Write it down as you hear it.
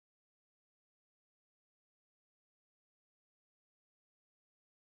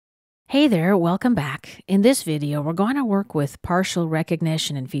Hey there, welcome back. In this video, we're going to work with partial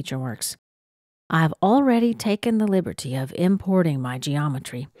recognition in FeatureWorks. I've already taken the liberty of importing my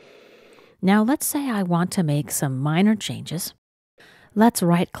geometry. Now let's say I want to make some minor changes. Let's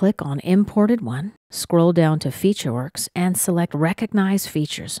right-click on Imported One, scroll down to FeatureWorks, and select Recognize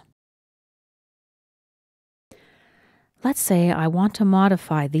Features. Let's say I want to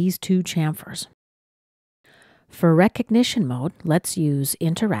modify these two chamfers. For recognition mode, let's use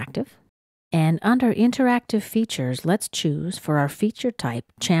Interactive. And under Interactive Features, let's choose for our feature type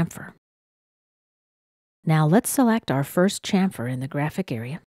chamfer. Now let's select our first chamfer in the graphic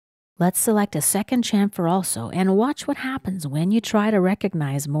area. Let's select a second chamfer also and watch what happens when you try to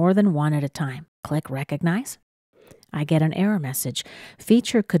recognize more than one at a time. Click Recognize. I get an error message.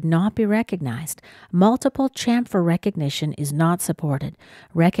 Feature could not be recognized. Multiple chamfer recognition is not supported.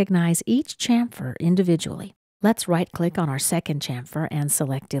 Recognize each chamfer individually. Let's right-click on our second chamfer and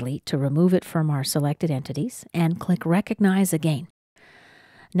select Delete to remove it from our selected entities, and click Recognize again.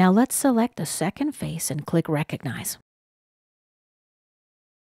 Now let's select the second face and click Recognize.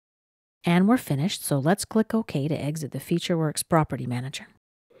 And we're finished, so let's click OK to exit the FeatureWorks Property Manager.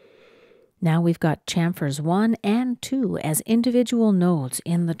 Now we've got chamfers 1 and 2 as individual nodes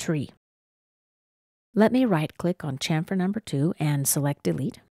in the tree. Let me right-click on chamfer number 2 and select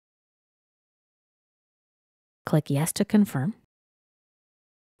Delete. Click Yes to confirm.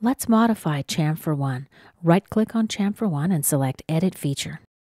 Let's modify chamfer 1. Right-click on chamfer 1 and select Edit Feature.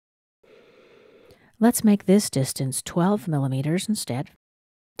 Let's make this distance 12 millimeters instead.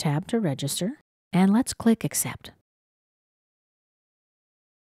 Tab to register, and let's click Accept.